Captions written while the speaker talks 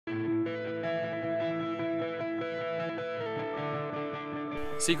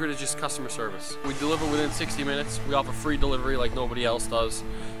Secret is just customer service. We deliver within 60 minutes. We offer free delivery like nobody else does,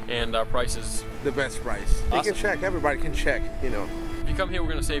 and our price is the best price. Awesome. You can check. Everybody can check. You know. If you come here, we're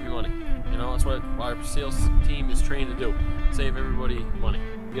going to save you money. You know, that's what our sales team is trained to do. Save everybody money.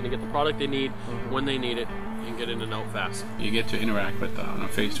 You're going to get the product they need when they need it and get in and out fast. You get to interact with on a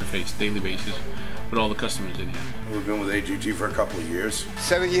face-to-face daily basis with all the customers in here. We've been with AJT for a couple of years.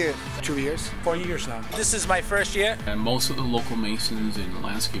 7 years. 2 years. 4 years now. This is my first year. And most of the local masons and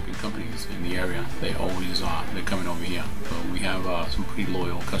landscaping companies in the area, they always are. They're coming over here. So we have some pretty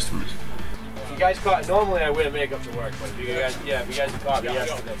loyal customers. If you guys caught, normally I wear makeup to work, but if you guys caught me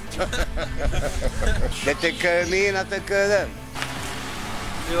yesterday. They take care of me and I take care of them.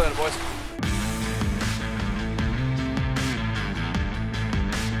 See you later, boys.